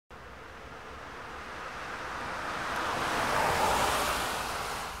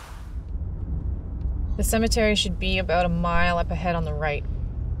The cemetery should be about a mile up ahead on the right.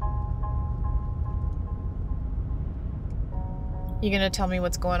 You gonna tell me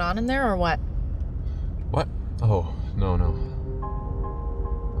what's going on in there, or what? What? Oh, no.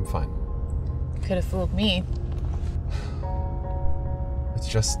 I'm fine. Could have fooled me. It's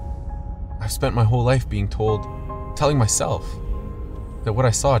just, I've spent my whole life being told, telling myself, that what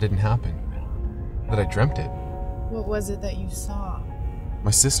I saw didn't happen. That I dreamt it. What was it that you saw?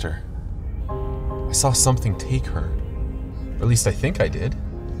 My sister. I saw something take her. Or at least I think I did.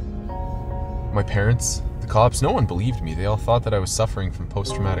 My parents, the cops, no one believed me. They all thought that I was suffering from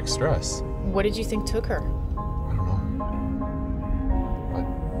post-traumatic stress. What did you think took her? I don't know.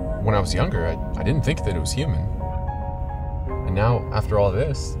 When I was younger, I didn't think that it was human. And now, after all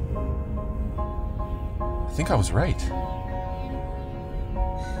this, I think I was right.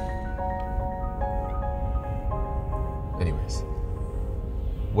 Anyways,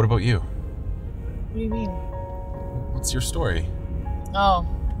 what about you? What do you mean? What's your story? Oh,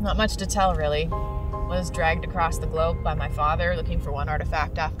 not much to tell, really. Was dragged across the globe by my father, looking for one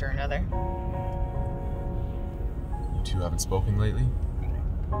artifact after another. You two haven't spoken lately?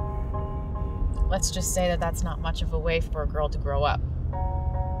 Let's just say that that's not much of a way for a girl to grow up.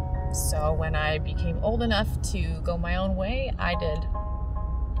 So when I became old enough to go my own way, I did.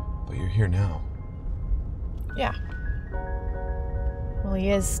 But you're here now. Yeah. Well,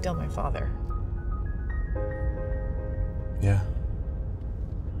 he is still my father. Yeah.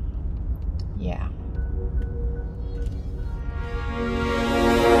 Yeah.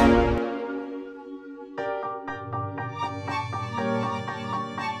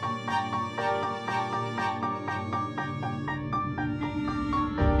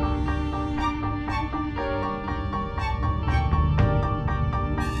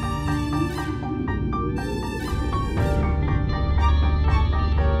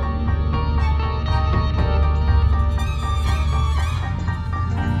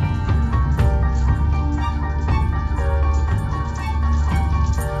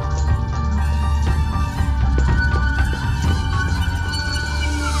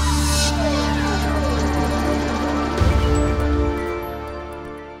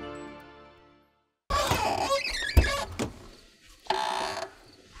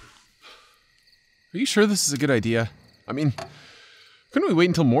 Are you sure this is a good idea? I mean, couldn't we wait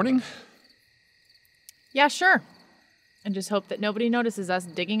until morning? Yeah, sure. And just hope that nobody notices us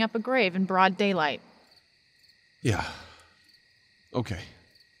digging up a grave in broad daylight. Yeah. Okay.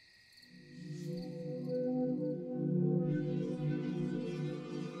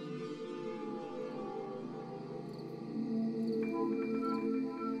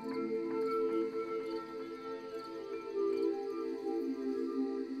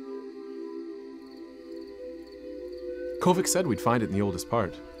 Kovic said we'd find it in the oldest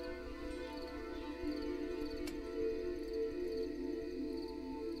part.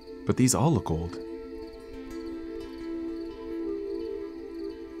 But these all look old.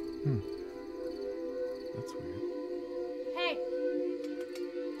 That's weird. Hey!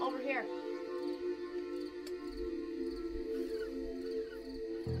 Over here.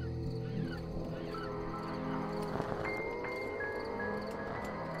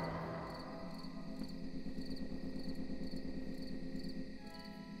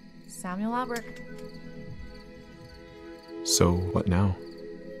 Samuel Albrecht. So, what now?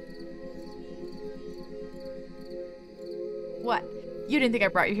 What? You didn't think I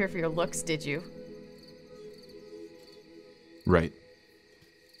brought you here for your looks, did you? Right.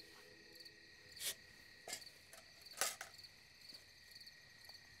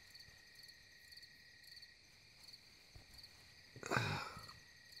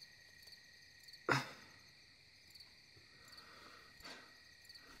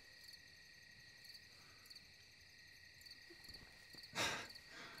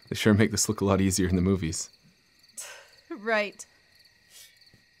 They sure make this look a lot easier in the movies. Right.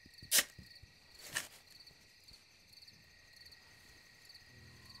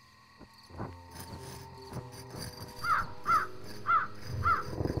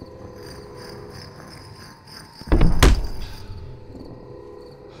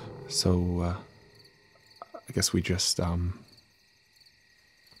 So, I guess we just,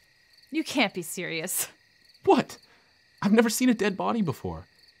 You can't be serious. What? I've never seen a dead body before.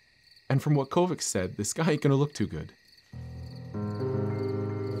 And from what Kovic said, this guy ain't gonna look too good.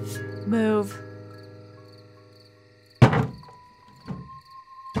 Move.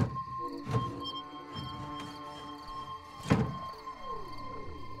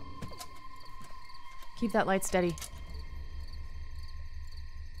 Keep that light steady.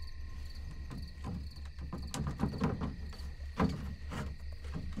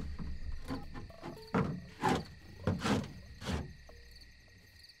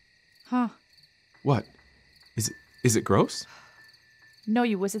 What? Is it gross? No,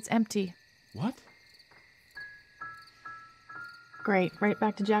 you wuss, it's empty. What? Great, right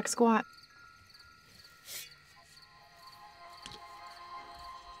back to Jack Squat.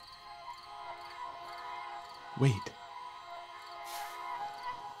 Wait.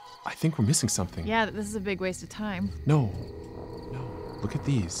 I think we're missing something. Yeah, this is a big waste of time. No. Look at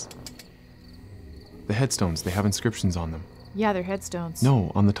these. The headstones, they have inscriptions on them. Yeah, they're headstones.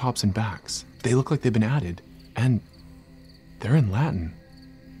 No, on the tops and backs. They look like they've been added. And they're in Latin.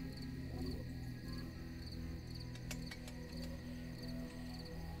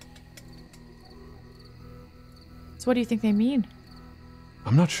 So what do you think they mean?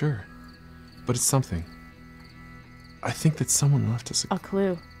 I'm not sure. But it's something. I think that someone left us A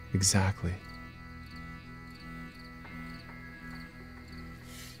clue. Exactly.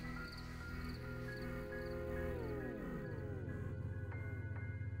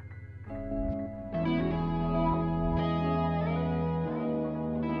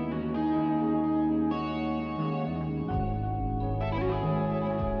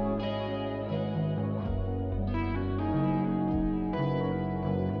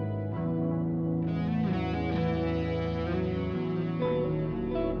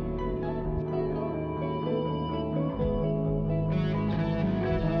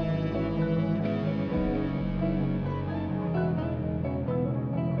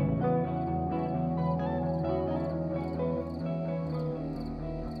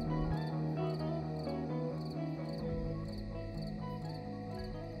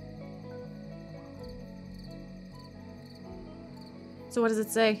 So what does it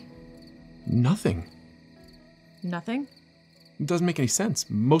say? Nothing. Nothing? It doesn't make any sense.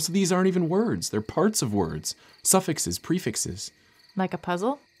 Most of these aren't even words. They're parts of words. Suffixes, prefixes. Like a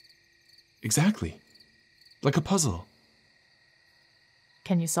puzzle? Exactly. Like a puzzle.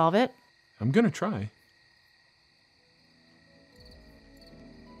 Can you solve it? I'm gonna try.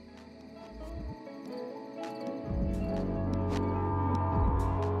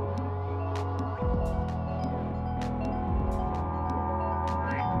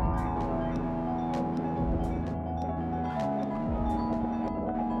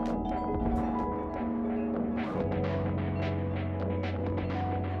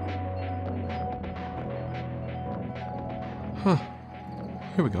 Huh.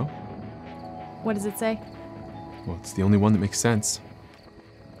 Here we go. What does it say? Well, it's the only one that makes sense.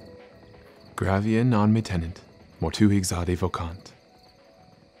 Gravia non me tenent, mortu exade vocant.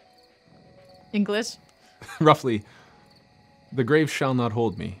 English? Roughly, the grave shall not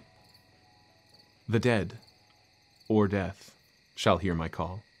hold me. The dead, or death, shall hear my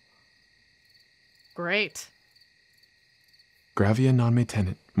call. Great. Gravia non me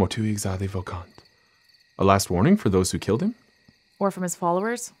tenent, mortu exade vocant. A last warning for those who killed him? Or from his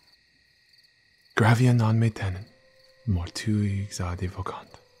followers? Gravia non me tenent, mortu exade vocant.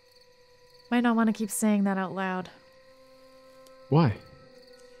 Might not want to keep saying that out loud. Why?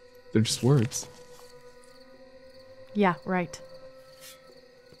 They're just words. Yeah, right.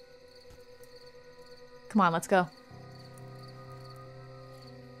 Come on, let's go.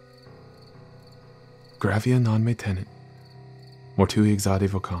 Gravia non me tenent, mortu exade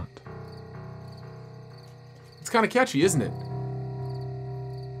vocant. It's kind of catchy, isn't it?